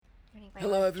Anyway,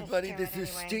 Hello, let's just everybody. do This it is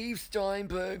anyway. Steve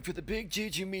Steinberg for the Big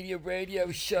Juju Media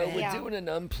Radio Show. We're Yeah. doing an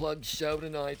unplugged show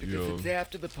tonight because Yeah. it's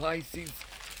after the Pisces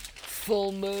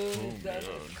full moon. Is that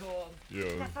what it's called? The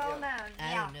Yeah. full moon. I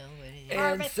Yeah. don't know what it is. And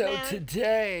Harvest so moon.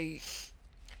 today,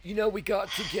 we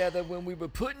got together when we were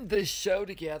putting this show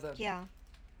together, Yeah.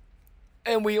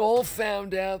 and we all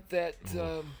found out that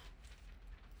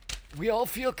we all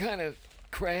feel kind of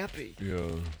crappy,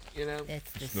 Yeah.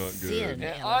 That's the It's not good. sin And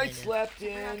I element of- slept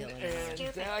in, Going on. and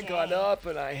Stupid then I day. got up,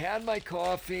 and I had my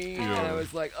coffee, and I Yeah.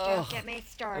 was like, Don't oh, get me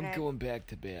started. I'm going back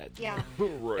to bed. Yeah.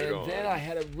 Right And on. then I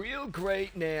had a real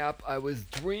great nap. I was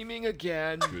dreaming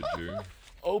again. Could you?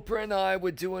 Oprah and I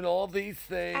were doing all these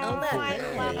things. Oh, my I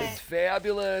goodness. love It was it.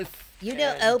 fabulous. You know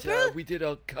And, Oprah? we did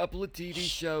a couple of TV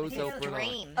shows, It's a Oprah and I.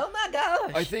 dream. Oh my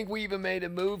gosh. I think we even made a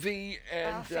movie,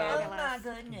 and fabulous. Oh my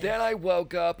goodness. then I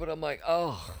woke up and I'm like,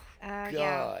 oh, Yeah.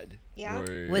 God. Yeah.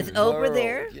 Right. Was The Oprah world,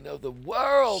 there? The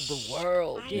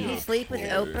world. I Did he know. sleep with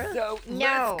And Oprah? So No.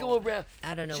 let's go around.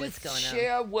 I don't know what's Just going on.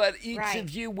 share what each Right.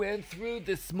 of you went through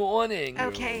this morning.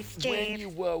 Okay, When Steve. you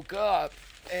woke up.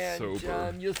 And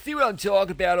Sober. you'll see what I'm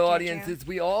talking about, audiences.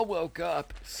 We all woke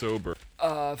up Sober.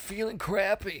 feeling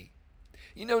crappy.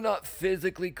 Not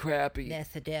physically crappy, That's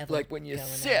the devil. like when you're going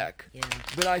on. sick. Yeah.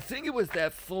 But I think it was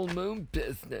that full moon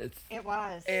business. It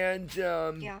was. And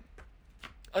Yeah.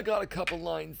 I got a couple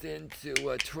lines into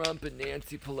Trump and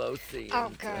Nancy Pelosi. Oh,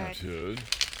 and, good. Good.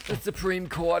 the Supreme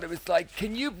Court. It was like,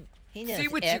 can you He knows see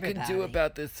what you can do everybody.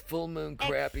 about this full moon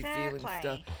crappy feeling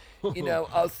stuff? Exactly.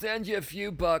 I'll send you a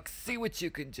few bucks. See what you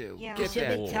can do. Yeah. You Get should back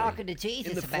be Cool. talking to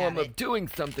Jesus in the about form it. of doing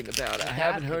something about it. I God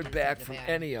haven't could heard do back something from about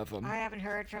it. any of them. I haven't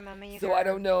heard from him either. So I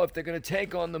don't know if they're going to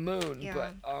take on the moon.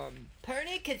 Yeah. But,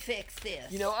 Perny could fix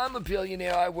this. I'm a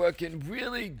billionaire. I work in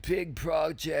really big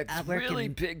projects, I work really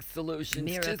in big solutions.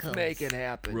 Just miracles. make it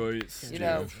happen. Right. You Steve.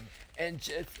 know, and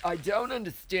just, I don't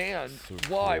understand So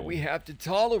why cool. we have to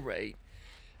tolerate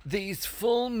these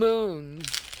full moons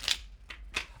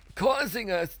causing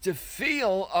us to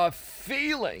feel our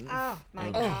feelings. Oh, my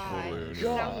Oh, God. totally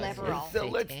So God. liberal. And so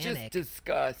let's just Satanic.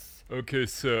 discuss. Okay,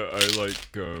 so I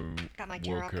Got my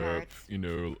tarot woke up,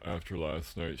 cards. after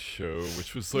last night's show,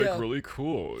 which was Yeah. really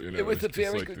cool. It was a just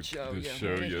very like good the, show, The yeah.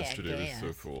 show Very yesterday was so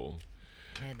gas. cool.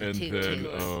 Had the And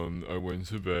toot-toot. then I went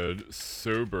to bed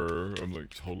sober. I'm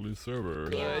like totally sober.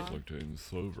 Yeah. Like getting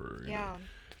sober. you Yeah.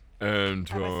 know. And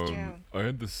I was too. I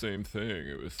had the same thing.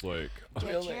 It was like Did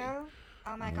Really? you?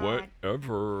 Oh, my God.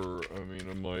 whatever. I mean,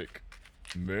 I'm like,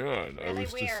 man, I Really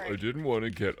was just, I weird. didn't want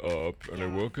to get up, and I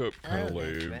Yeah. woke up kind of Oh,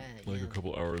 that's late, right, like yeah. a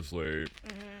couple hours late.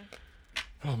 Mm-hmm.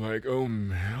 I'm like, oh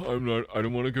man, I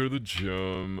don't want to go to the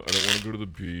gym. I don't want to go to the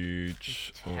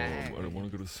beach. I tired. don't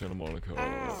want to go to Santa Monica. Oh, I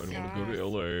don't want to go yes. to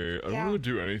LA. I don't Yeah. want to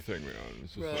do anything, man.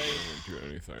 It's just like, I Right. don't want to do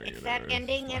anything. It's you that know? It's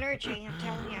ending just like, energy, I'm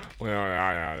telling you. Well,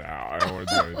 yeah, I don't want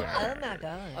to do anything. Oh my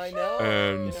gosh. I know.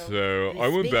 And so I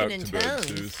went Speaking back in to bed tongues.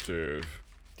 too, Steve.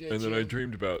 Did And then I you?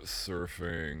 dreamed about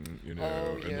surfing, Oh,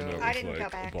 and then yeah. I I was didn't go like a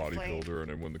back to sleep. bodybuilder, and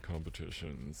I won the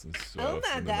competitions and stuff. Oh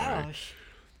my and then I gosh.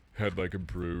 had like a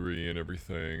brewery and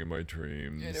everything in my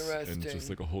dreams, and Interesting. just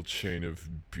like a whole chain of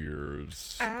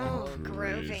beers, Oh, and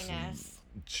breweries and grooviness.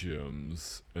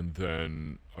 gyms, and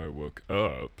then I woke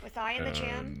up. Was I in the gym?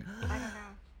 and, I don't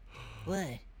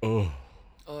know. What?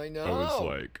 Oh, I know. I was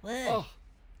like, What? oh,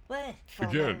 What? Full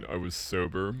again, moon. I was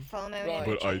sober, Full moon Right.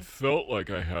 but I energy. felt like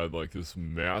I had like this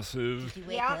massive Did you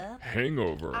wake Yeah. up?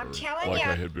 hangover. I'm telling like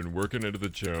ya. I had been working out of the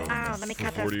gym Oh, let me for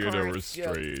cut those 48 hours cords.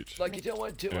 Yeah. straight. like you don't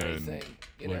want to do and anything.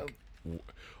 like,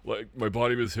 like my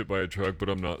body was hit by a truck, but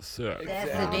I'm not sick. That's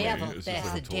Exactly. the devil. It's just That's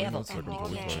like the I'm totally devil. not sick, I'm The whole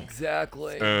totally day. fine.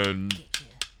 Exactly. And Get you.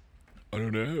 I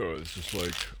don't know. It's just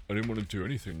like I didn't want to do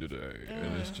anything today,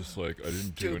 and it's just like I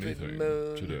didn't do Stupid anything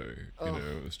moon. today. Ugh. You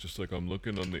know, it's just like I'm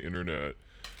looking on the internet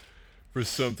for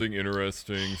something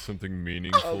interesting, something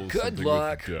meaningful, Oh, good something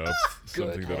luck. with depth,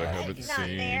 something that I luck. haven't It's not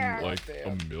seen there. like Not a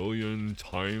there. million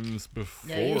times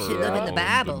before. you should look in on the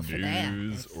Bible the for that.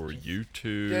 news It's or just-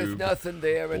 YouTube. There's nothing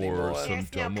there anymore. Or some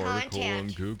There's no dumb article on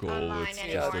content Google. online It's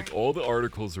anymore. just like all the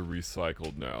articles are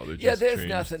recycled now. They just Yeah, there's changed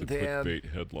nothing the there.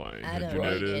 clickbait headline. I Have don't you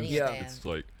read noticed? any Yeah. of It's that.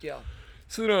 like Yeah.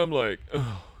 so now I'm like,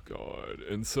 oh god.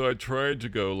 And so I tried to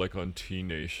go like on T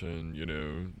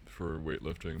Nation, for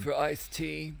weightlifting. For iced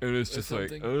tea. and it's or just like,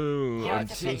 something. oh, Yeah, I'm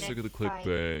it's a so fitness sick of the site.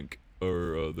 clickbait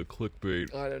or the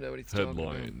clickbait I don't know what he's talking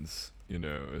about. headlines.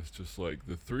 It's just like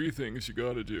the three things you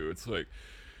got to do. It's like,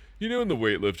 in the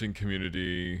weightlifting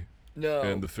community No.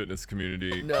 and the fitness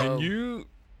community, No. can you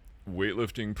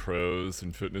weightlifting pros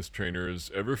and fitness trainers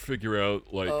ever figure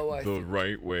out like Oh, I the see.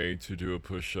 right way to do a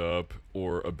push-up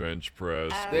or a bench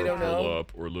press They or don't know.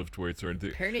 pull-up or lift weights or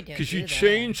anything? Perny don't Because you do that.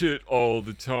 change it all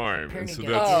the time, and Perny so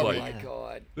don't that's do Oh like my that.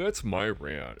 God. that's my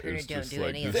rant. Perny It's don't just do like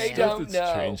any of this that. stuff They don't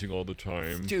that's know. changing all the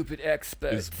time Stupid is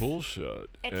experts. bullshit.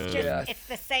 It's and just Yes. it's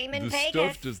the same in the Vegas.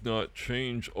 stuff does not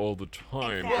change all the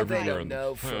time Exactly. Well, they everywhere don't on the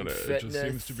know from planet. It just seems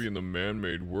fitness. to be in the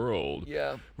man-made world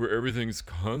Yeah. where everything's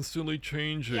constantly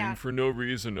changing Yeah. for no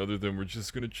reason other than we're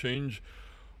just going to change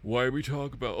why we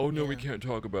talk about. Oh no, we Yeah. can't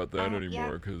talk about that Yeah.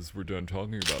 anymore because we're done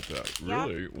talking about that. Yeah.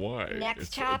 Really? Why?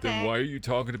 Next Then topic. why are you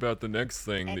talking about the next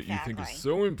thing that you think is Exactly.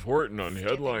 so important on Stupid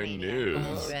headline media.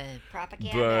 news? Right.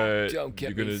 Propaganda. But Don't get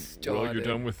you're me gonna started. you're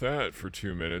done with that for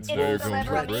 2 minutes. It's Now you're the going to a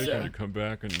liberal break media. and you come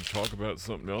back and talk about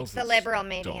something else. It's the that's liberal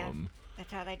media. dumb.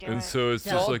 That's how they do And it. so it's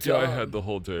Dumb. just like, yeah, I Dumb. had the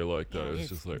whole day like that. It's It's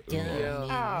just like, dumb ugh.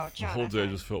 Yeah. oh, The whole day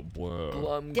Jonathan. just felt blah.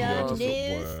 Glum, Dumb glum. just felt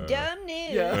news. blah. Dumb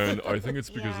news. Yeah. And I think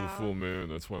it's because of the Yeah. full moon.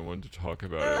 That's why I wanted to talk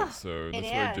about Ugh, it. So it that's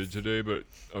what I did is. today. But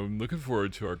I'm looking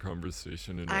forward to our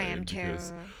conversation tonight. I am too.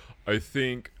 Because I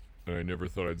think, and I never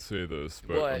thought I'd say this,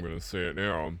 but What? I'm going to say it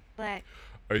now. But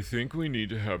I think we need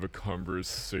to have a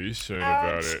conversation Oh,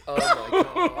 about it.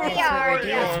 Oh my God. we are. doing.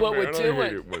 Yeah. That's what we're Man, I hate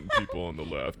doing. it when people on the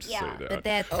left Yeah. say that. But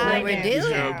that's Oh, what I we're know.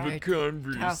 doing. have We're a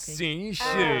conversation.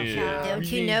 Oh, Don't We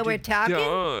you need know to we're talking?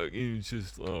 talk. And it's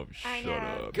just, oh, I shut know.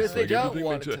 up. 'Cause It's they like don't everything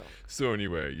want to we talk. So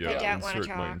anyway, yeah, don't wanna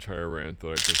insert my talk. entire rant that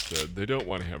I just said. They don't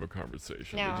want to have a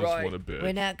conversation. No. They just Right. want a bit.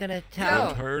 We're not gonna I'm No.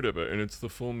 talk. tired of it, and it's the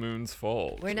full moon's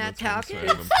fault. We're and not that's what I'm talking? saying.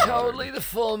 I'm It's tired. totally the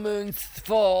full moon's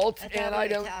fault, I thought and we I were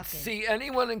don't talking. see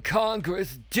anyone in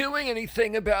Congress doing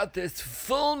anything about this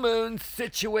full moon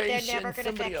situation. never gonna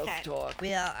Somebody fix else it. talk.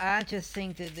 Well, I just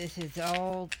think that this is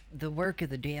all the work of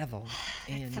the devil,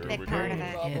 and It's a There big we part go. of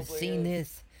it. Probably have seen is.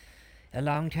 this a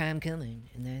long time coming,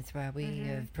 and that's why we Mm-hmm.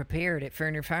 have prepared at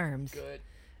Ferner Farms Good.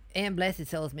 and Blessed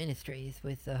Souls Ministries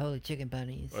with the Holy Chicken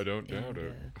Bunnies. I don't doubt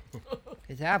it.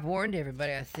 Because I've warned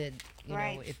everybody. I said, you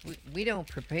Right. know, if we don't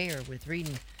prepare with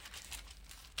reading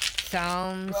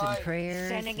psalms Right. and prayers,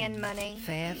 Sending in and money.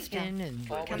 fasting, and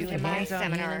Come Come doing to my hands-on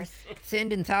healing, seminars.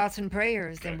 sending thoughts and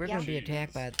prayers, then we're Yeah. going to be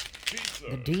attacked by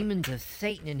the demons of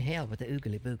Satan in hell with the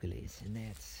oogly booglies, and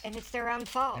that's. And it's their own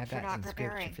fault I for got not some scripture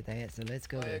preparing. for that, so let's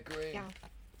go I to agree. Yeah.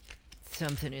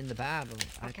 something in the Bible.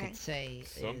 I Okay. could say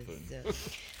Something.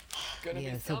 is Gonna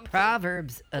yeah. be So something.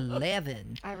 Proverbs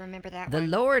 11. I remember that The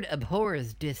one. Lord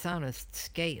abhors dishonest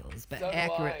scales, but So do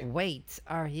accurate I. weights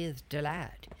are His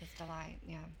delight. His delight.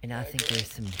 Yeah. And I think agree.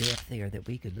 there's some depth there that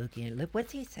we could look in. Look,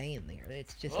 what's he saying there?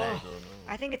 It's just Oh. like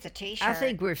I think it's a T-shirt. I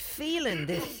think we're feeling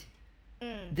this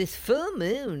Mm. this full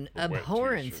moon A wet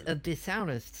abhorrence t-shirt. of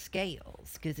dishonest scales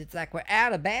because it's like we're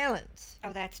out of balance.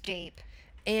 Oh, that's deep.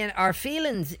 And our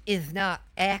feelings is not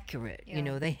accurate. Yeah. You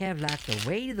know, they have like the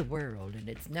weight of the world and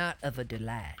it's not of a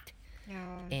delight. No.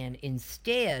 And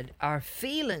instead, our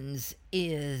feelings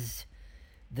is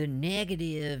the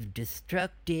negative,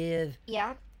 destructive,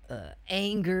 Yeah.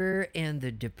 anger and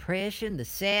the depression, the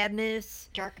sadness,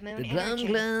 Dark moon the glum energy.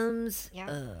 glums,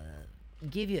 Yeah.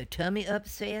 give you a tummy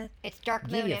upset, It's dark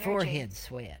give moon you a energy. forehead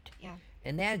sweat. Yeah.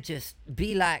 And that'd just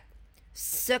be like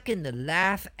sucking the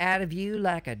life out of you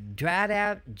like a dried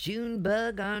out June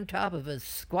bug on top of a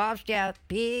squashed out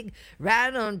pig,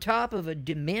 right on top of a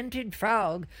demented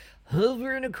frog,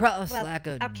 hovering across Well, like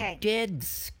a okay. dead,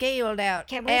 scaled out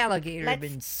Can we- alligator let's-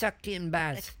 been sucked in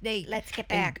by a snake. let's get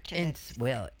And- back to and, this.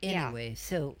 well, Yeah. anyway,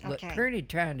 so what Okay. Pernod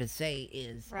trying to say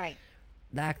is Right.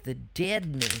 like the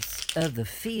deadness of the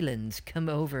feelings come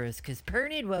over us because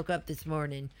Pernod woke up this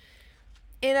morning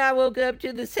and I woke up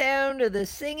to the sound of the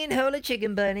singing Holy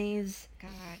Chicken Bunnies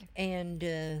God. and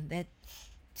that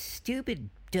stupid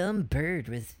dumb bird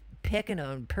was pecking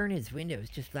on Pernod's windows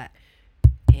just like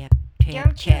tap tap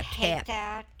Don't you tap hate tap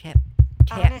that? tap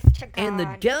tap Honest to and the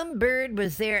God. dumb bird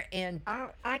was there and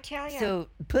I tell you. so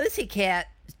Pussycat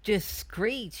just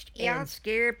screeched Yeah. and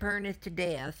scared Pernod to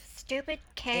death. Stupid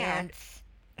cats.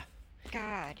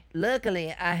 God.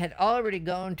 Luckily, I had already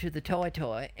gone to the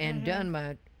toy and done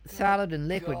my solid and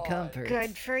liquid God. comforts.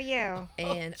 Good for you.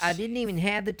 And I didn't even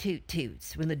have the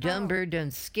toots when the dumb Oh. bird done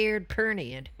scared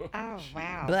Pernod. Oh,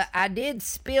 wow. But I did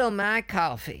spill my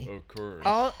coffee Of course.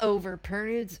 all over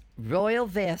Pernod's royal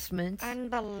vestments.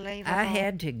 Unbelievable. I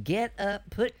had to get up,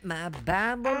 put my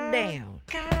Bible Oh, down.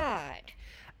 God.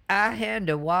 I had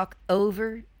to walk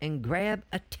over and grab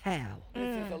a towel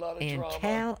This is a lot of and drama.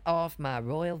 towel off my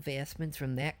royal vestments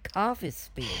from that coffee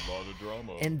spill. A lot of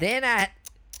drama. And then I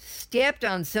stepped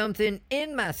on something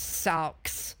in my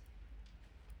socks.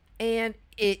 And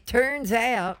it turns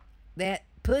out that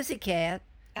Pussycat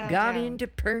got no. into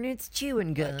Pernod's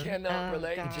chewing gum. Cannot Oh,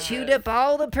 relate God. to Chewed this. up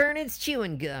all the Pernod's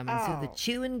chewing gum, and so the Oh.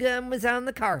 chewing gum was on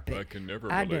the carpet. I can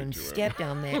never I relate done to him. stepped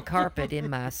on that carpet in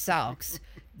my socks.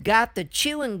 Got the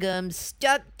chewing gum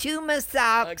stuck to my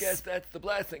socks. I guess that's the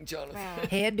blessing, Jonathan. Wow.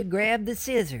 Had to grab the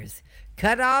scissors,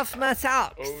 cut off my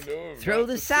socks, Oh no! throw not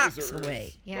the socks scissors.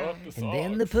 away. Yeah. Not the And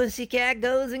then the socks. pussycat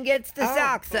goes and gets the Oh,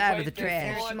 socks but out wait, of the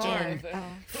there's trash more, and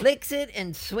Jonathan. flicks it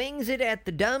and swings it at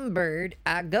the dumb bird.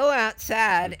 I go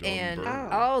outside The dumb and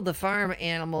bird. all the farm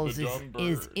animals The is, dumb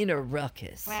is bird. in a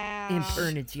ruckus Wow. in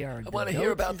Pernod's yard. I The want to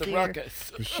hear goats about is the there,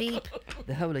 ruckus. The sheep,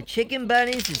 the whole of chicken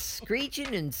bunnies is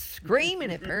screeching and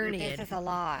screaming at This Pernod. is a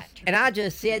lot. And I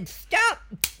just said, "Stop,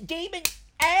 demon!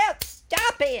 Out!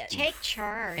 Stop it!" Take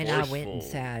charge. And I went Forceful.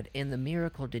 inside, and the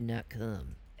miracle did not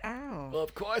come. Oh. Well,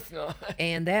 of course not.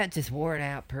 And that just wore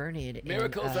out Pernod. And,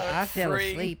 Miracles aren't I fell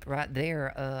free. asleep right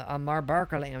there on my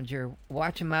Barker Lounger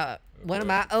watching one of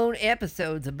my own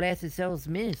episodes of Blessed Souls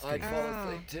Ministry. I'd fall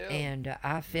asleep too. And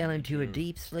I fell into a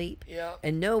deep sleep. Yeah.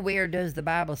 And nowhere does the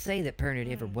Bible say that Pernod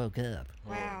ever woke up.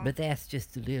 Wow. But that's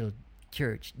just a little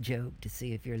church joke to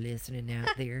see if you're listening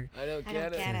out there. I don't I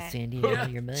get don't it. get So it. send in all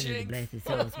your money to Jinx. Blessed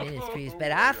Souls Ministries.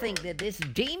 But I think that this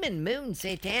demon moon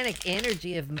satanic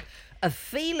energy of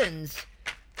feelings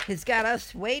has got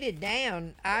us weighted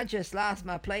down. I just lost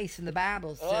my place in the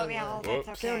Bible, so Oh, Well, Whoop.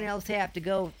 that's someone okay. else have to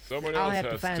go. Someone I'll else have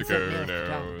to has find to something go else to talk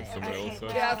now. about. Someone Okay, else has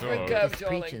well- to Catherine, talk. go. Just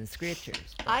darling. preaching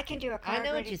scriptures. I can do a I card know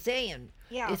what reading. you're saying.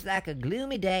 Yeah. It's like a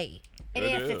gloomy day. It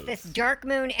It is. It's this is. dark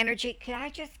moon energy. Can I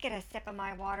just get a sip of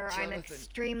my water? I'm Jonathan.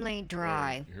 extremely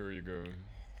dry. Here you go.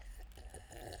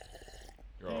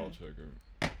 Here, I'll take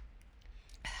it.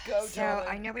 Go, So darling.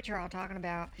 I know what you're all talking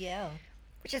about, Yeah.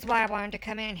 which is why I wanted to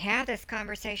come in and have this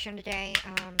conversation today.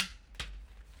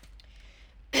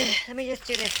 Let me just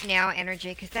do this now energy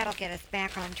because that'll get us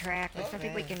back on track with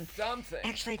something we Okay. can Something.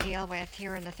 actually deal with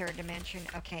here in the third dimension.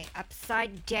 Okay,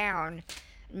 upside down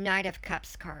Knight of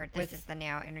Cups card. This What's- is the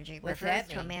now energy. what's Refers that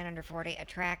to a mean? man under 40,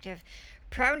 attractive,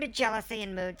 prone to jealousy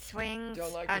and mood swings,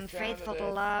 Don't like the sound of unfaithful to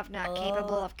this. love, not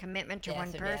capable Oh, of commitment to that's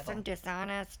one the person, devil.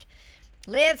 dishonest,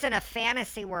 lives in a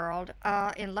fantasy world.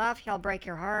 In love, he'll break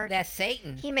your heart. That's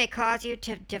Satan. He may cause you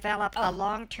to develop Oh, a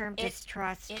long-term it-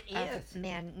 distrust it of is.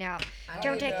 men. Now, I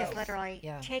don't know. take this literally.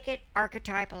 Yeah. Take it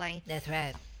archetypally. That's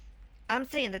right. I'm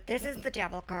saying that this is the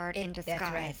devil card in That's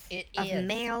disguise right. It of is.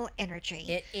 male energy.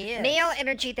 It is. Male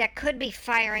energy that could be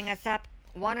firing us up,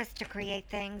 want us to create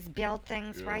things, build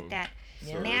things, right? Yeah. That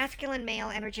Yeah. masculine male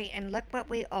energy. And look what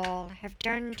we all have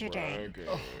done today.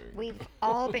 Dragging. We've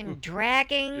all been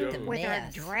dragging Yeah. with our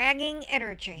Mess. dragging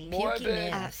energy.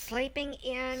 Morbid. Sleeping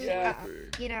in, Yeah.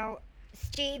 you know,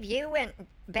 Steve, you went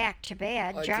back to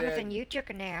bed. I Jonathan, did. you took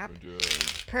a nap. I did.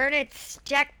 Pernod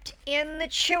stepped in the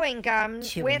chewing gum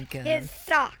Chewing with gum. his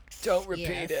socks. Don't repeat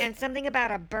Yes. it. And something about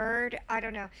a bird. I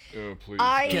don't know. Oh, please.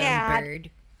 I don't. Dumb had bird.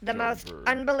 the Dumb most bird.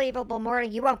 unbelievable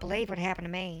morning. You won't believe what happened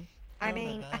to me. I Oh my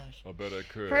mean, gosh. I bet I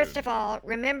could. first of all,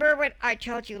 remember what I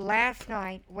told you last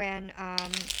night when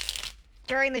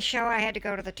during the show I had to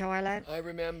go to the toilet, I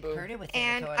remember. Pernod was in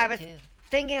and the I toilet, was too.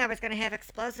 thinking I was going to have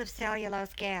explosive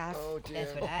cellulose gas. Oh dear.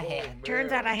 That's what I had.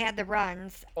 Turns out I had the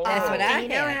runs. That's what I and you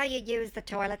know had. how you use the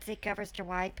toilet seat covers to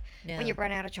wipe No. when you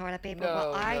run out of toilet paper? No,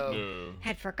 Well, I no. No.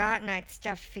 had forgotten I'd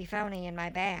stuffed Fifoni in my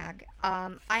bag. I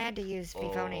had to use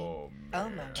Fifoni Oh, Oh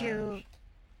man. my to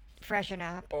freshen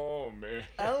up. Oh, man.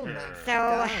 Oh my So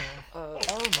God. Oh,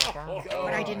 Oh my God.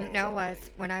 what I didn't know was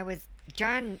when I was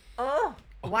done Oh.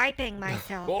 wiping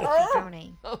myself with Oh.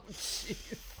 Fifoni, oh,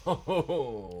 jeez.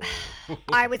 Oh.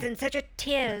 I was in such a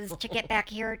tiz to get back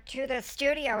here to the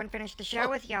studio and finish the show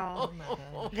with y'all Oh my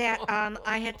God. that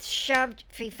I had shoved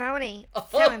Fifoni.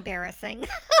 So embarrassing.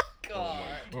 God.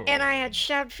 And I had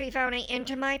shoved Fifoni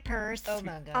into my purse, Oh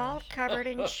my gosh. all covered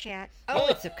in shit. Oh,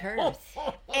 it's a curse.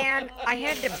 And I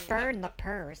had to burn the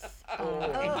purse Oh.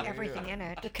 and everything in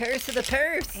it. The curse of the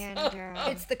purse. And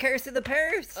It's the curse of the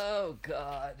purse. Oh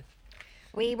God.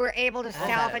 we were able to thought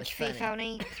it salvage was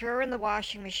funny. Fifoni, threw her in the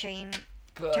washing machine,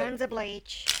 Good. tons of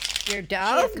bleach. Your She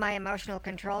dog? is my emotional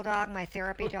control dog, my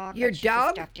therapy dog. Your but she's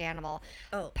dog? a stuffed animal.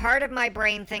 Oh. Part of my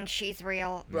brain thinks she's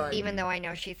real, Right. even though I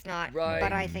know she's not. Right.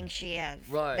 But I think she is.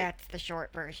 Right. That's the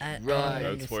short version. I Right.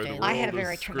 don't That's why the understand. I had a world is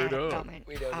very screwed traumatic up. moment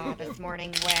We don't either. this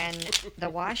morning when the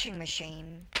washing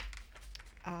machine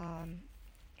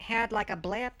had like a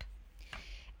blip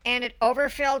and it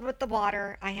overfilled with the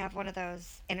water. I have one of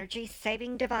those energy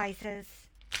saving devices,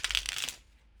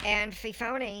 and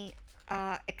Fifoni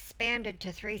expanded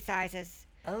to 3 sizes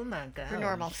Oh my God. her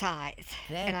normal size.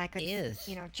 That and I could, is-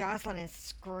 you know, Jocelyn is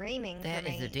screaming That for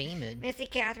me. is a demon. Missy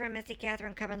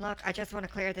Catherine, come and look. I just want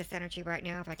to clear this energy right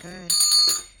now if I could.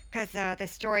 because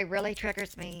this story really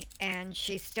triggers me, and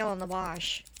she's still in the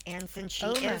wash. And since she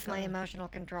Oh my is my God. emotional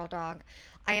control dog,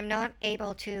 I am not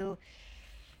able to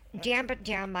dampen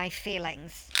down my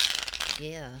feelings.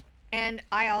 Yeah. And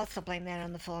I also blame that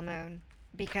on the full moon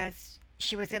because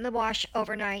she was in the wash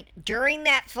overnight during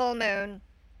that full moon.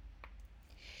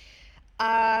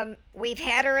 We've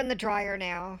had her in the dryer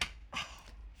now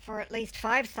for at least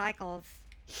 5 cycles,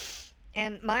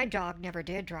 and my dog never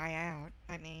did dry out.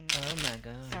 I mean, Oh my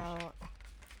God. so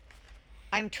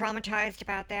I'm traumatized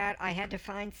about that. I had to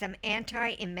find some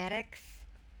anti-emetics.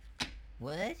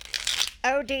 What?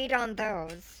 OD'd on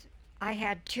those. I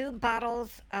had 2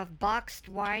 bottles of boxed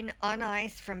wine on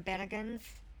ice from Bennigan's.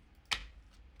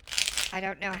 I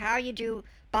don't know how you do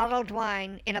bottled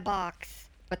wine in a box,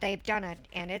 but they've done it,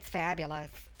 and it's fabulous.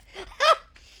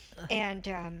 And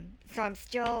so I'm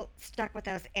still stuck with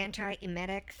those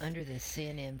anti-emetics Under the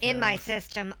sin influence. in my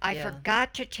system. I Yeah.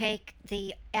 forgot to take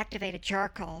the activated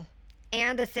charcoal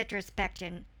and the citrus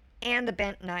pectin and the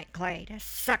bentonite clay to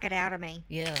suck it out of me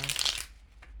Yeah.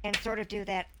 and sort of do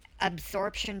that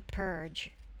absorption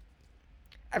purge,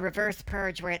 a reverse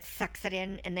purge where it sucks it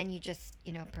in and then you just,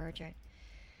 purge it.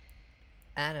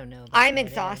 I don't know. about I'm that,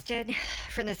 exhausted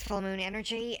from this full moon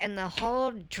energy, and the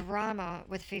whole drama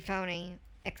with Fifoni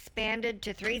expanded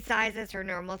to 3 sizes her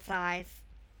normal size.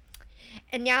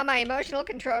 And now my emotional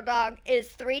control dog is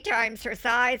 3 times her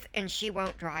size, and she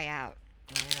won't dry out.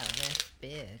 Wow, that's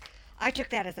big. I took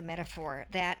that as a metaphor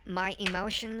that my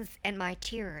emotions and my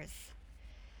tears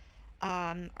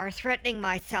are threatening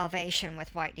my salvation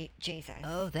with white Jesus.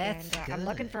 Oh, that's and, I'm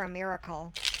looking good. for a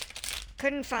miracle.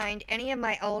 Couldn't find any of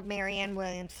my old Marianne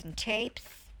Williamson tapes.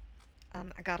 I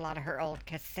got a lot of her old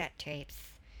cassette tapes.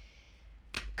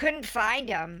 Couldn't find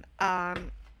them.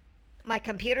 My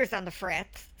computer's on the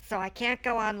fritz, so I can't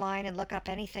go online and look up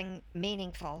anything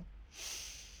meaningful.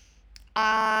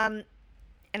 And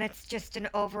it's just an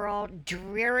overall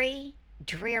dreary,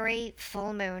 dreary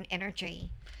full moon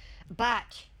energy.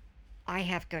 But I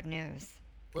have good news.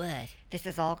 What? This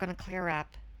is all going to clear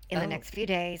up in the Oh, next few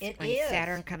days it when is.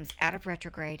 Saturn comes out of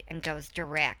retrograde and goes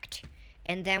direct.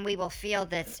 And then we will feel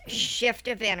this shift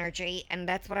of energy, and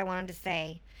that's what I wanted to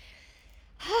say.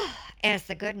 As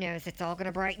the good news, it's all going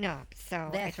to brighten up. So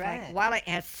That's it's right. like, while it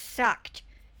has sucked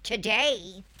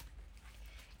today,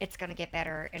 it's going to get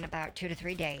better in about 2 to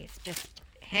 3 days. Just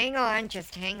hang on.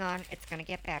 It's going to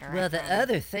get better. I Well, the promise.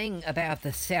 other thing about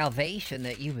the salvation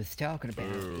that you was talking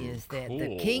about Oh, is that the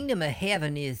cool. kingdom of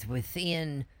heaven is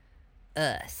within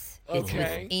us. It's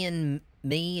Okay. within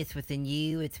me. It's within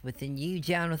you,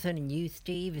 Jonathan, and you,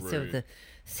 Steve. And so Right. the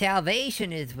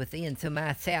salvation is within. So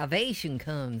my salvation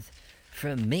comes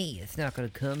from me. It's not going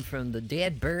to come from the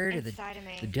dead bird or the Inside of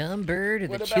me. dumb bird or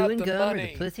What the about chewing the gum or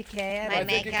money? the pussycat. My I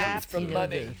think it comes makeup. from You know,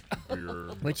 money.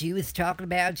 Beer. What you was talking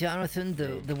about, Jonathan,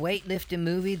 the weightlifting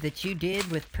movie that you did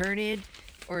with Pernod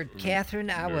or Catherine,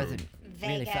 I No. wasn't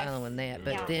really Vegas. following that.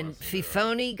 But Yeah. then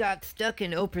Fifoni got stuck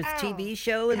in Oprah's Oh, TV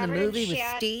show in the covered in movie with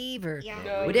shit. Steve or Yeah.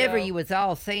 No, whatever no. you was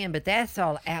all saying. But that's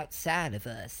all outside of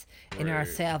us, and our Right.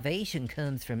 salvation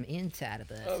comes from inside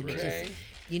of us. And it Okay. just,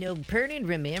 Pernod,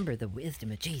 remember the wisdom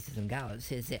of Jesus and God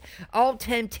says that all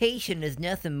temptation is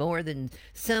nothing more than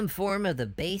some form of the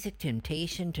basic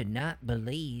temptation to not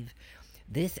believe.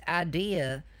 This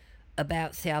idea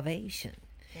about salvation.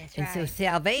 That's And so right.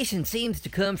 salvation seems to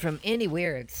come from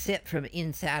anywhere except from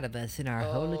inside of us in our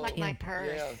holy Like my temple.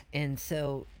 purse. Yeah. And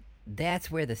so that's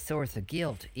where the source of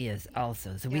guilt is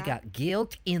also. So we Yeah. got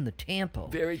guilt in the temple.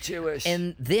 Very Jewish.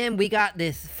 And then we got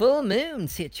this full moon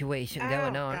situation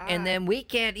going Oh, on. God. And then we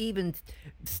can't even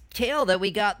tell that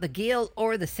we got the guilt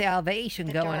or the salvation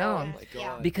The going on oh my Yeah.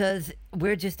 God. because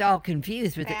we're just all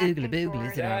confused with Back the and oogly booglies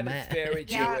forth. in our That is mind. very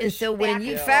Yeah. Jewish. And so when Back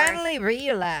you and finally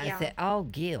realize Yeah. that all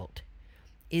guilt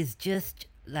is just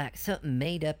like something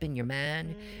made up in your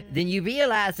mind, then you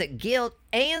realize that guilt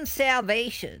and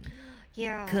salvation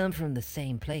Yeah. come from the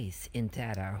same place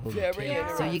inside our holy Very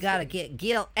temple. So you got to interesting. get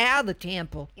guilt out of the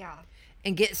temple Yeah.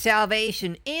 and get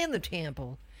salvation in the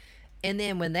temple. And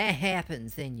then when that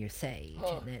happens, then you're saved.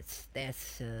 Huh. And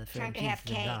that's Time from to Jesus have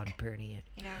and God cake. Pernod.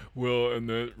 You know. Well, and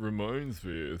that reminds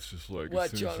me, it's just like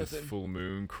What, as soon as this Jonathan? full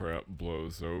moon crap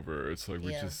blows over, it's like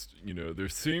we Yeah. just, there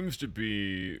seems to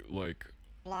be like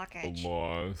a Blockage.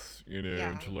 loss,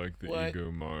 Yeah. into like the What? ego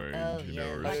mind, Oh, or yeah. as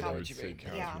I you know would what you say, mean. Yeah.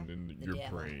 Catherine, in The your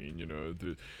devil.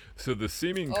 brain, so the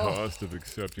seeming Oh. cost of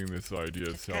accepting this idea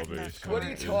of Just cutting those salvation What are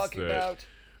you is talking that about?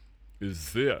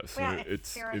 is this. Well, And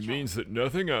it's it spiritual. means that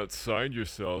nothing outside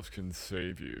yourself can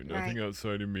save you. Nothing Right.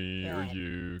 outside of me or Right.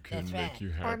 you can That's make right. you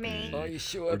Or happy. me. Are you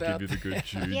sure or about give you the good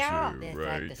juju, Yeah. That's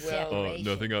right? like the Well, separation.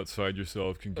 Nothing outside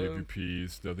yourself can give Um, you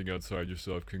peace. Nothing outside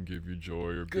yourself can give you joy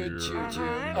or Good beer juju. or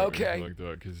anything Okay. like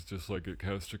that. Because it's just like it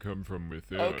has to come from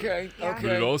within. Okay, Yeah. But it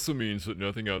okay. also means that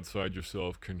nothing outside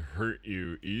yourself can hurt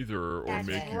you either, or That's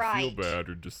make you right. feel bad,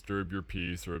 or disturb your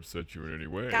peace, or upset you in any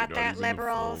way. Got not that, even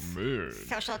liberals? a full moon.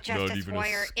 Social Not justice even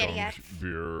warrior a skunked idiots.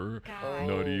 beer. God.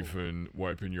 Not Oh. even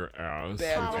wiping your ass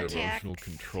Bad with politics. emotional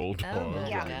control dog, Oh my or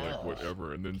Yeah. like gosh.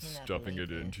 whatever, and then Cannot stuffing it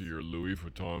believe into this. your Louis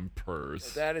Vuitton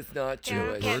purse. That is not Don't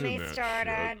Jewish. get Burning me that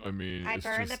started. shit. I mean, I it's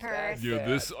burned just, the purse. you know, Bad.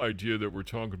 this idea that we're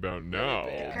talking about now,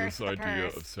 bad. Curse this the idea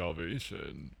purse. of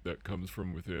salvation that comes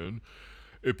from within,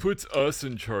 it puts us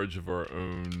in charge of our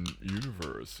own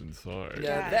universe inside. Now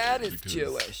Yeah. that is because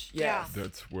Jewish. Yeah. Yes.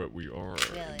 That's what we are Really,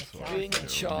 it's inside. awesome. Being in We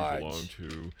charge. belong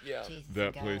to Yeah. Jesus that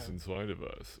and place God. inside of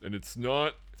us, and it's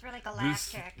not It's really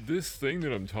this galactic. this thing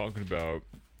that I'm talking about.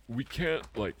 We can't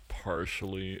like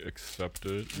partially accept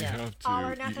it. You No. have All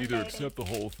or to nothing, you either baby. accept the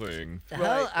whole thing The Right.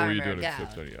 whole or armor you don't of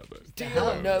accept God. any of it. Deal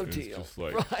Yeah. or no It's deal. just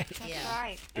like- Right. That's Yeah.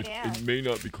 right. It, It is. it may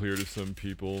not be clear to some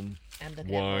people I'm looking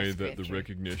why at more that the scripture.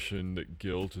 recognition that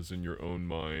guilt is in your own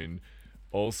mind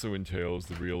also entails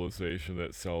the realization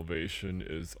that salvation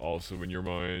is also in your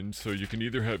mind. So you can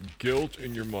either have guilt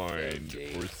in your mind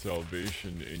deep. or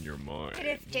salvation in your mind. It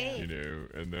is deep. You know,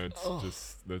 and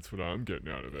that's that's what I'm getting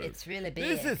out of it. It's really big.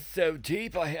 This is so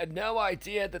deep. I had no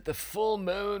idea that the full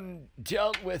moon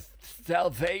dealt with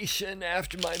salvation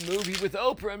after my movie with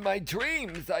Oprah in my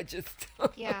dreams. I just.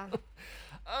 Yeah.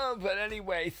 Oh, but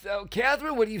anyway, so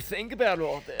Catherine, what do you think about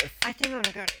all this? I think I'm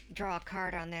going to draw a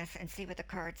card on this and see what the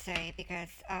cards say because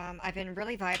I've been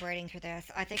really vibrating through this.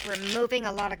 I think we're moving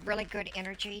a lot of really good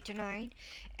energy tonight.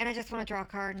 And I just want to draw a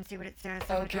card and see what it says.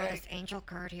 I'm going to draw Okay. this angel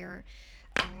card here.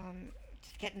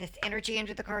 Just getting this energy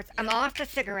into the cards. I'm off the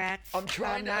cigarettes. I'm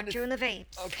trying to not doing the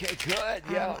vapes. Okay, good.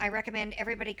 Yeah. I recommend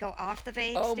everybody go off the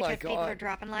vapes Oh, because my people are God.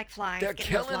 dropping like flies, They're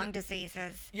getting those killing- lung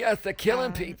diseases. Yes, they're killing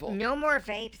Um, people. No more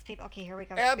vapes, people. Okay, here we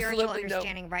go. Absolutely Spiritual no-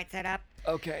 understanding writes that up.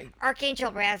 Okay.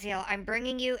 Archangel Raziel, I'm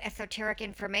bringing you esoteric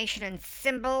information and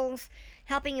symbols,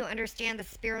 helping you understand the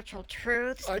spiritual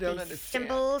truths I with don't these understand.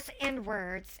 symbols and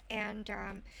words. And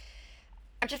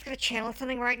I'm just going to channel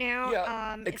something right now.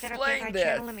 Yeah, Is that okay if explain I this.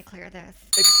 channel? Let me clear this.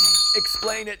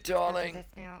 Explain it, I'll do darling. this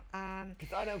now.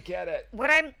 Because I don't get it.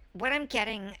 What I'm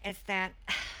getting is that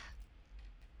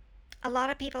a lot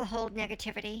of people hold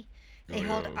negativity. They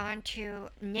hold yeah. on to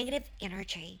negative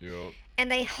energy. Yeah.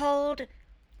 And they hold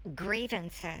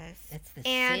grievances. It's the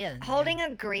and sin, holding a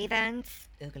grievance,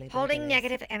 Oogly holding booglies.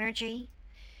 negative energy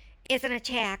is an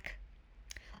attack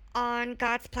on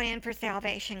God's plan for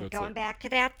salvation. That's Going it. back to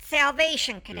that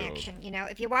salvation connection. You know,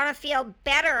 if you want to feel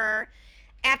better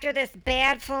after this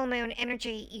bad full moon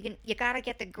energy, you got to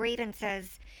get the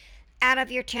grievances out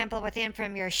of your temple within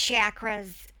from your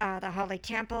chakras, the holy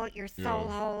temple, your soul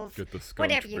Yeah, holes, get the skunked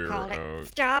whatever you beer call it. out.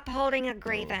 Stop holding a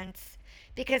grievance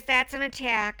because that's an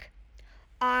attack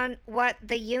on what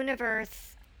the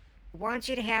universe wants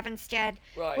you to have instead,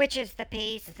 Right. which is the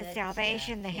peace, the Good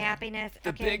salvation, stuff, the yeah. happiness. The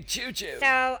okay. big choo-choo.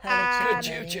 So, Holy Good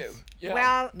chicken. choo-choo. Yeah.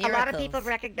 well, a lot of people Miracles.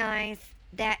 recognize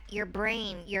that your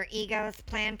brain, your ego's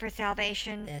plan for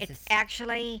salvation, This it's is-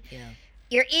 actually Yeah.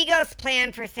 your ego's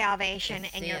plan for salvation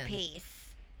It's and your sin. peace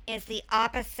is the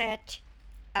opposite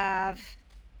of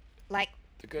like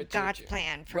The good God's choo-choo.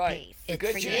 plan for Right. peace. The It's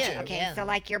good for you. choo-choo. Okay, Yeah. so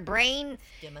like your brain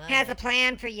Demonic. has a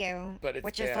plan for you, But it's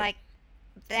which is bad. like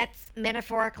that's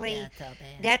metaphorically Yeah, it's all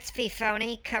bad. that's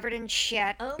Fifoni covered in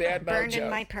shit. Oh, Bad Burned mojo. in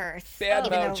my purse. Bad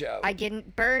even mojo. Though I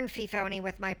didn't burn Fifoni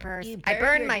with my purse. You I burned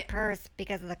burned your my d- purse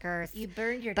because of the curse. You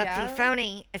burned your but dog?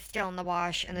 Fifoni is still in the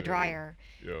wash in the Yeah. dryer.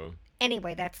 Yeah.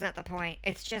 Anyway, that's not the point.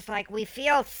 It's just like we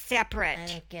feel separate I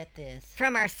don't get this.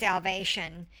 from our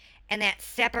salvation. And that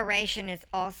separation is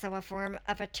also a form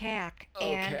of attack.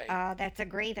 Okay. And that's a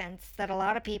grievance that a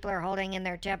lot of people are holding in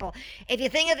their temple. If you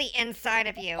think of the inside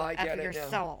of you, I of get your it now.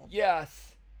 soul,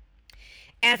 Yes.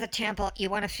 as a temple, you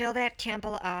want to fill that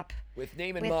temple up With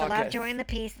Neiman with the Marcus. love, joy, and the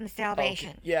peace and the salvation.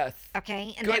 Okay. Yes.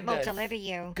 Okay, and that will Goodness. deliver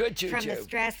you Good from the choo-choo.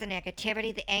 stress, the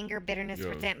negativity, the anger, bitterness, Yeah.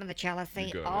 resentment, the jealousy,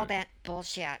 You got all it. that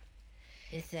bullshit.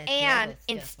 It's that And devil stuff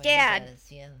when he instead-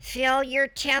 does, yeah. Fill your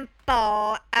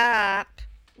temple up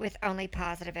with only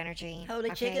positive energy.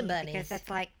 Holy chicken bunnies. Because that's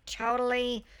like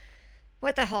totally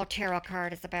what the whole tarot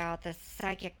card is about. The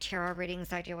psychic tarot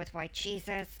readings I do with White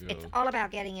Jesus. It's Yeah. all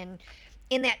about getting in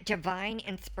in that divine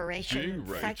inspiration, Being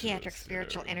righteous, psychiatric,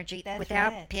 spiritual yeah. energy That's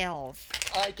without right. pills.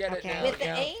 I get it Okay. now. With the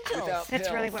yeah. angels. Without That's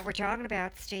really pills. what we're talking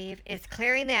about, Steve, is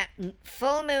clearing that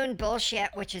full moon bullshit,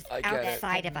 which is I get it.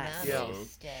 outside of us. Yeah.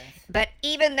 Stuff. But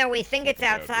even though we think it's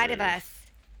Bad outside of ways. us,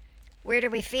 where do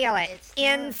we feel it? It's not.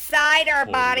 Inside our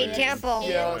body Totally. temple.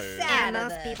 Yeah. Inside And of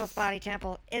most us. people's body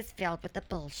temple is filled with the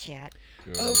bullshit.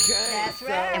 Yeah. Okay. That's so-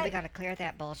 right. And we gotta clear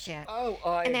that bullshit. Oh,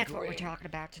 I And that's agree. what we're talking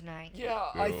about tonight. Yeah,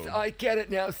 Yeah. I get it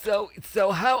now.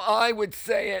 So how I would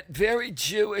say it, very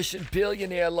Jewish and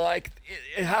billionaire like,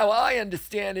 how I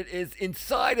understand it is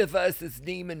inside of us is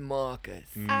Neiman Marcus.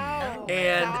 Oh,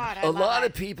 And God, I a love lot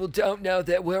it. of people don't know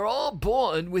that we're all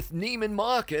born with Neiman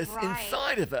Marcus Right.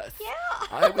 inside of us. Yeah.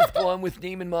 I was born with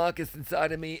Neiman Marcus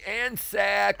inside of me and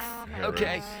Saks. Oh, my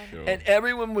Okay. God. And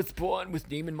everyone was born with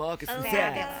Neiman Marcus and Saks.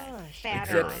 Fabulous. Except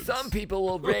Fabulous. some people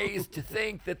were raised to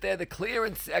think that they're the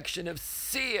clearance section of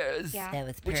Sears, Yeah. That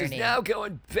was which is Purdy. now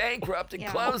going bankrupt and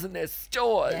Yeah. closing their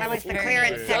stores. That I was the Some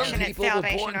clearance Some section Some at people were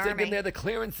Salvation born Army. thinking they're the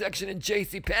clearance section in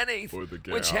JCPenney's, Or the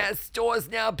which Gap. has stores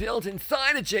now built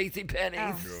inside of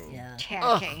JCPenney's. Oh, Yeah.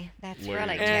 tacky. That's Lame.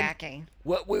 really And- tacky.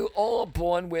 What we're all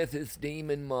born with is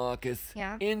Neiman Marcus.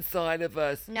 Yeah. Inside of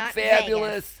us. Not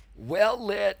fabulous, well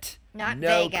lit, Not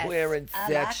no Vegas. clearance I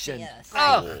section. like this.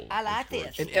 Oh, I like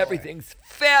this. and everything's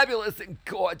fabulous and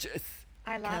gorgeous.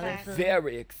 I love Colorful. it.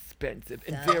 Very expensive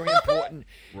and So- very important.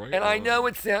 Right And I on. know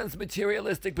it sounds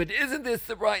materialistic, but isn't this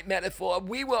the right metaphor?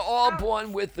 We were all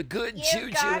born with the good You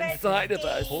juju got it, inside of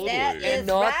us. Steve. That Totally. is And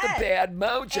not right. the bad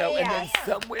mojo. And then Yeah.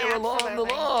 somewhere along the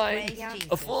Absolutely. line, Praise Yeah. a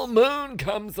Jesus. full moon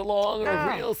comes along, or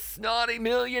a Oh. real snotty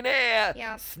millionaire,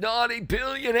 Yeah. snotty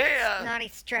billionaire. Naughty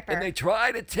stripper. And they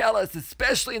try to tell us,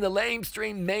 especially in the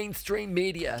mainstream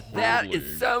media, that Totally.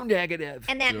 is so negative.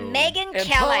 and that Yeah. Megan And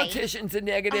Kelly. politicians are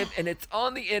negative, and it's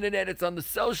on the internet, it's on the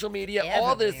social media,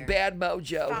 all this Everywhere. bad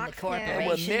mojo. Fox the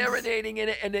News. And we're marinating in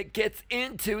it, and it gets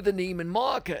into the Neiman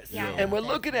Marcus. Yeah. And we're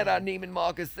That's looking at our Neiman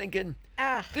Marcus thinking,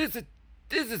 Ugh, this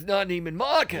is not Neiman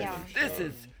Marcus. Yeah. This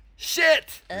is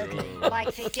shit. Ugly. like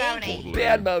Fifoni. Totally.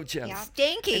 Bad mojo. Yeah.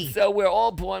 Stinky. And so we're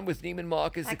all born with Neiman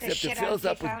Marcus, Like the except it shit on fills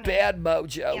up with Fifoni. bad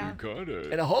mojo Yeah. You got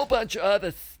it. and a whole bunch of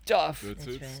other stuff. That's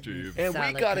That's it, right. Steve. And we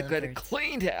Solid gotta get it comforts.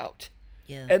 cleaned out.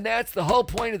 Yeah. And that's the whole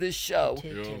point of this show.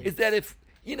 Too. Is that if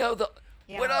you know what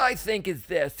Yeah. I think is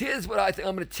this. Here's what I think.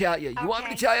 I'm going to tell you. You want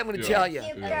me to Okay. tell you? I'm going to Yeah. tell you.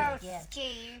 You Yeah. go, Yeah.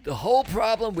 Steve. The whole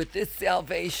problem with this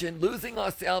salvation, losing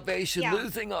our salvation, Yeah.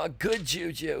 losing our good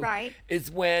juju, Right. is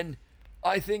when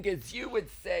I think, as you would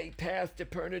say, Pastor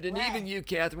Pernod, and Right. even you,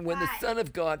 Catherine, when the Right. Son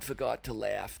of God forgot to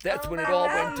laugh. That's Oh when it my all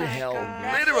God. went to Oh my hell, God.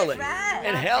 That's literally. right.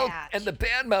 And Love hell, that. and the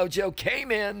bad mojo came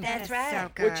in. That's That is right.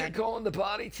 So good. What you're calling the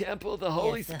body temple, the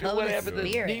Holy Yes, the Spirit, Holy whatever, the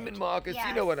Spirit. Neiman Marcus, you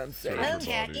Yes. know what I'm saying.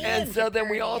 Everybody. And so then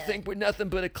we all Yeah. think we're nothing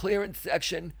but a clearance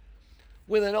section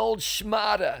with an old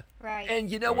schmata. Right. And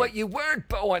you know what? You weren't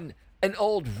born an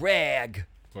old rag.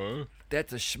 Huh?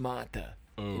 That's a schmata.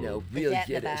 Oh. You know, Is real that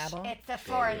in the Yiddish. Bible? It's a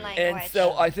foreign language. And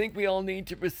so I think we all need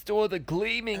to restore the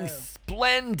gleaming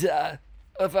splendor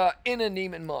of our inner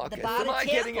Neiman Marcus. body Am I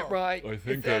getting it temple. right? I Is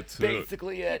think that that's it.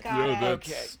 basically it. got Yeah, it. that's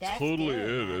Okay. That's totally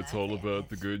good. it. It's I all like about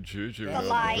the this. good juju, The not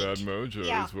light. the bad mojo.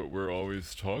 Yeah. Is what we're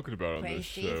always talking about on this Praise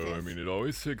show. I Jesus. mean, it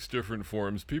always takes different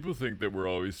forms. People think that we're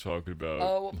always talking about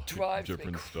Oh, like, drives me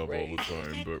different stuff all the crazy.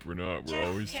 time, but we're not. We're Just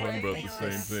always talking about the same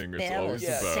crazy. thing. It's Spell always of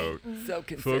Yes. about So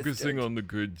consistent. focusing on the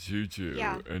good juju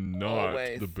Yeah. and not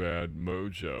Always. the bad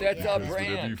mojo. That's our because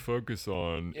whatever brand. you focus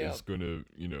on Yeah. is gonna,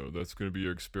 that's gonna be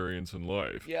your experience in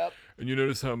life. Yep. And you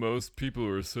notice how most people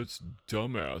are such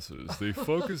dumbasses. They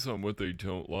focus on what they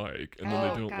don't like, and then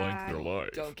Oh, they don't like their God. life.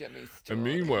 Don't get me started. And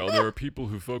meanwhile, there are people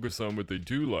who focus on what they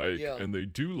do like, Yeah. and they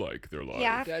do like their life.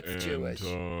 Yeah. That's and, Jewish.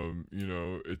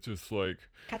 It's just like,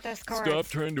 Cut those cords. stop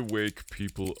trying to wake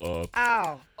people up.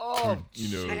 Oh, Oh, I don't do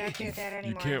that You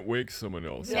anymore. can't wake someone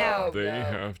else No. up. They No.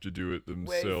 have to do it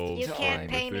themselves. You time. can't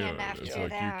pay me within. enough to It's do like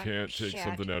that. you can't take Shit.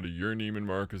 something out of your Neiman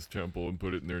Marcus temple and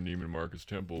put it in their Neiman Marcus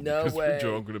temple No because way. we're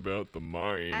talking about the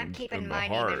mind I'm keeping and the mine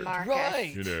heart. in Marcus.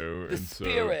 right. You know, The and so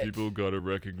spirit. people got to Is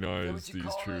recognize that what you these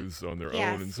call it? truths on their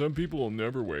Yes. own, and some people will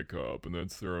never wake up, and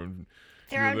that's their own.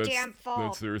 Their own that's, damn fault.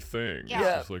 That's their thing. Yeah. It's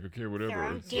Yeah. just like okay, Their whatever.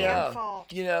 own It's damn like- Yeah.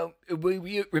 fault. You know,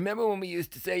 we remember when we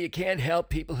used to say you can't help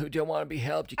people who don't want to be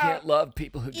helped. You can't love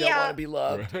people who don't yeah. want to be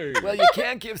loved. Right. Well, you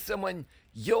can't give someone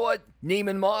your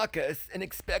Neiman Marcus and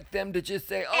expect them to just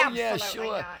say, "Oh yeah, Absolutely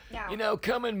sure, not. No. you know,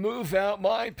 come and move out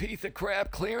my piece of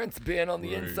crap clearance bin on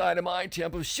the Right. inside of my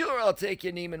temple. Sure, I'll take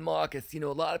your Neiman Marcus." You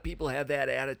know, a lot of people have that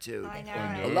attitude. I know.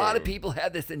 I A know. lot of people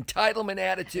have this entitlement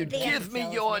attitude. They Give me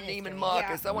themselves your ministry. Neiman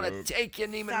Marcus. Yeah. I want to Yep. take your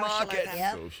Neiman Socialism. Marcus.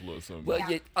 Yep. Socialism. Well,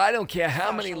 Yeah. I don't care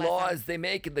how many Socialism. laws they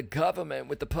make in the government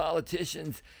with the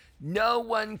politicians. no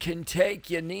one can take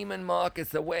your Neiman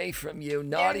Marcus away from you,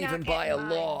 not They're not even by a getting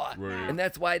mine. law. Right. And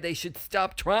that's why they should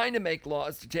stop trying to make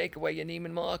laws to take away your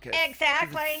Neiman Marcus. 'Cause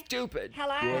Exactly. it's stupid.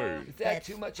 Hello. Right. Is that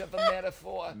too much of a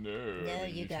metaphor? No, No, I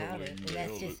mean, you got totally it. That's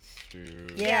nailed just- it, Stu.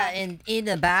 Yeah, and in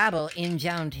the Bible, in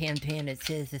John 10:10, it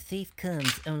says, "The thief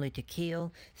comes only to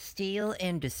kill, steal,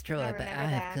 and destroy. I But I remember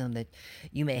have that. come that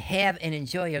you may have and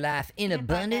enjoy your life in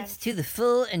abundance. abundance to the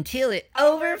full until it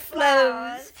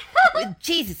overflows with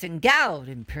Jesus and God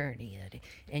and Pernod."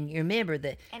 And you remember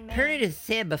that And me. Pernod has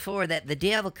said before that the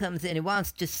devil comes in and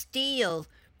wants to steal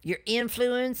your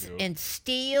influence Yep. and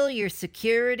steal your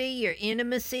security, your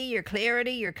intimacy, your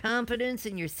clarity, your confidence,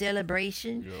 and your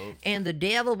celebration. Yep. And the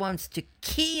devil wants to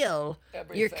kill your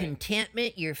Everything.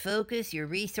 contentment, your focus, your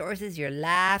resources, your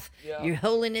life, Yeah. your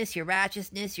holiness, your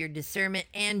righteousness, your discernment,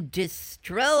 and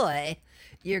destroy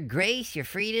your grace, your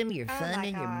freedom, your Oh fun, my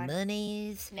and your God.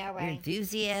 monies, No your way.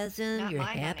 enthusiasm, Not your my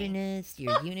money. happiness,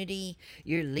 your unity,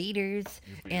 your leaders,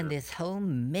 and beer. this whole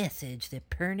message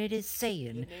that Pernod is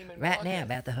saying Neiman right now Marcus.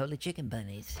 about the holy chicken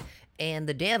bunnies. And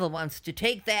the devil wants to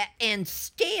take that and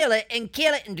steal it and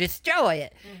kill it and destroy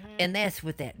it. And that's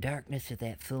what that darkness of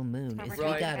that full moon What is. we're We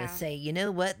talking gotta about. say, you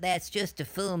know what? That's just a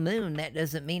full moon. That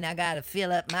doesn't mean I gotta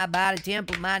fill up my body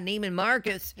temple, my Neiman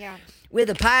Marcus, Yeah.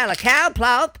 with a pile of cow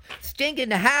plop stinking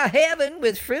to high heaven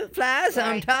with fruit flies on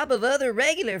Right. top of other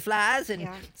regular flies and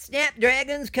Yeah.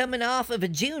 snapdragons coming off of a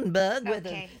June bug with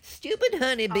Okay. a stupid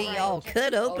honeybee All right. all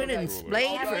cut open All and right.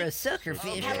 splayed All for right. a sucker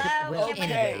fish. Hello, Well, Jimmy.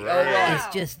 anyway, Okay, all right.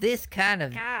 it's just this kind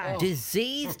of God.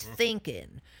 diseased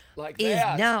thinking Like is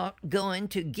that. not going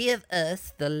to give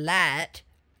us the light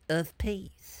of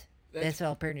peace. That's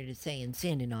all Pernod is saying.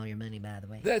 Sending all your money, by the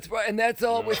way. That's right, and that's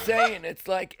all we're saying. It's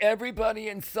like everybody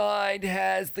inside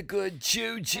has the good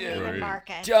juju. Neiman Right.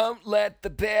 Marcus. Don't let the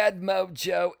bad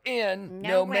mojo in, No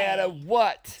no matter way.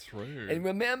 what. That's right. And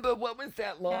remember, what was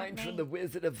that line me. from The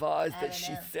Wizard of Oz that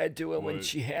she said to him when What?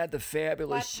 she had the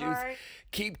fabulous What shoes? part?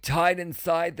 Keep tight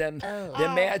inside them. Their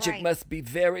Oh, magic right. must be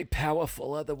very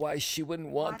powerful, otherwise she wouldn't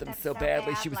want them so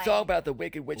badly. She was talking about the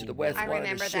Wicked Witch of the West I wanted the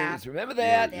remember shoes. that. Remember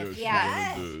Yeah, that? yeah, she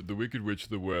Yes. wanted the Wicked Witch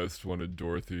of the West wanted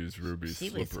Dorothy's ruby She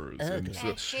was slippers. ugly. And so,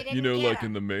 And she you didn't know, get like 'em.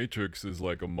 in The Matrix is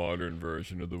like a modern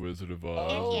version of the Wizard of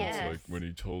Oz. Oh. It's Yes. like when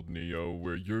he told Neo,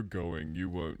 "Where you're going, you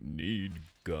won't need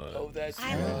guns." Oh, that's I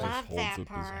And he right. love just holds that up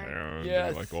part. his hand, Yes.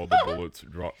 and like all the bullets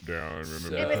drop down.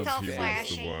 Remember, It was because all he was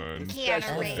flashy. the one. Keanu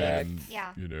Special Reeves. effects. Yeah.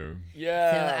 You know, So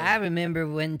Yeah. I remember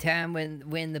one time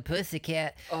when the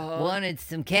pussycat Uh-huh. wanted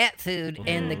some cat food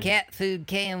and the cat food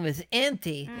can was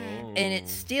empty Mm. and it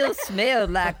still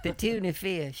smelled like the tuna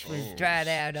fish was Oh, dried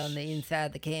out on the inside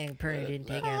of the can. Pernod didn't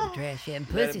take out the trash can.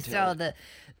 Let Pussy him saw tell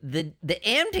the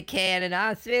empty can and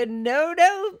I said, no,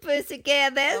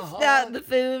 pussycat, that's Uh-huh. not the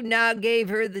food. And I gave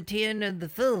her the tin of the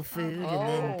full food and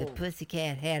then the Oh.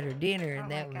 pussycat had her dinner and Oh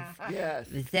that my was... God. Yes.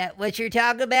 Is that what you're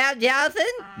talking about, Jonathan?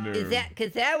 No. Is that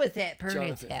because that was at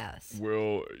Pernod's Jonathan. house?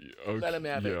 well, okay, Let him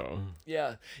have it. yeah.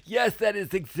 Yeah. Yes, that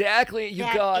is exactly. You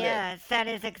got it. Yes, that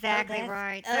is exactly that's-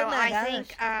 right. oh So my I gosh,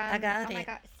 think I got oh my it.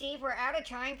 God, Steve, we're out of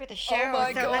time for the show.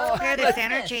 my so God. let's clear this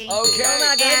energy. Okay. Oh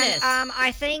my goodness. And,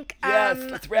 I think Yes,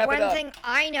 let's wrap it one up. thing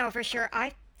I know for sure,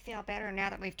 I feel better now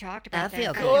that we've talked about I this. feel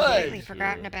I've good. completely Yeah,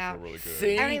 forgotten I about. feel really good.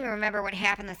 See? I don't even remember what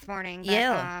happened this morning. But,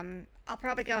 Yeah. I'll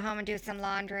probably go home and do some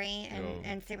laundry Yeah.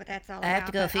 and see what that's all I about. have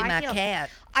to go but feed my feel, cat.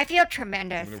 I feel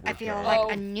tremendous. I'm gonna I work feel out. like Oh,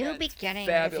 a new that's beginning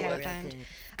fabulous. has happened.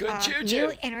 Good juju.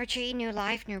 New energy, new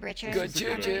life, new riches. Good and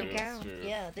juju. there you go.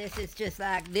 Yeah, this is just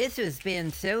like this has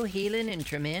been so healing and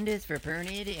tremendous for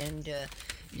Pernod, and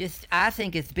just I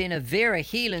think it's been a very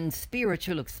healing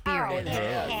spiritual experience, it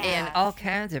has. and all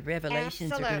kinds of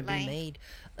revelations are going to be Absolutely. made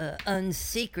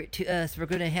unsecret to us. We're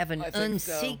going to have an I think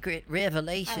so. unsecret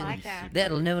revelation I like that.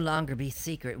 that'll no longer be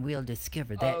secret. We'll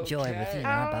discover that joy Okay. within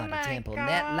our Oh body my temple, and God.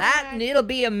 that light, and it'll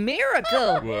be a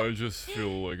miracle. Well, I just feel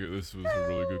like this was a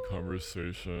really good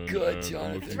conversation. Good, and Jonathan.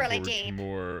 I'm looking It's really forward to deep.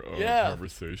 more Yeah.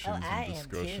 conversations Oh, I and am too.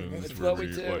 discussions That's where what we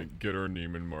we do. like get our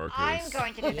Neiman Marcus. I'm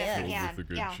going to do this Yeah. filled again. with the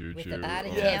good Yeah. juju. With the body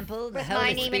Yeah. temple, the With my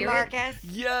Holy Neiman Spirit. Marcus.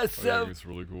 Yes. I So. think it's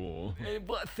really cool.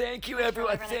 Well, thank you,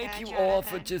 everyone. really Thank good, you all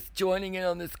for Jonathan. just joining in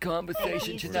on this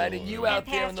conversation you tonight. And you out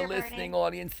there in the Pastor Bernie. listening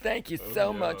audience, thank you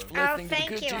so yeah. much for Oh, listening to the thank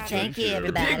Good you. Juju. Thank you, The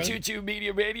The Big everybody. Juju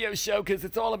Media Radio Show, because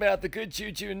it's all about the good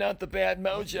juju, not the bad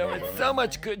mojo. It's so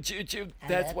much good juju.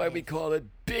 That's love why it. we call it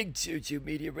Big Juju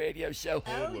Media Radio Show.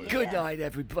 Oh, Good yeah. night,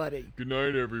 everybody. Good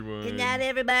night, everyone. Good night,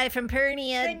 everybody from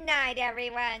Pernod. Good night,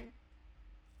 everyone.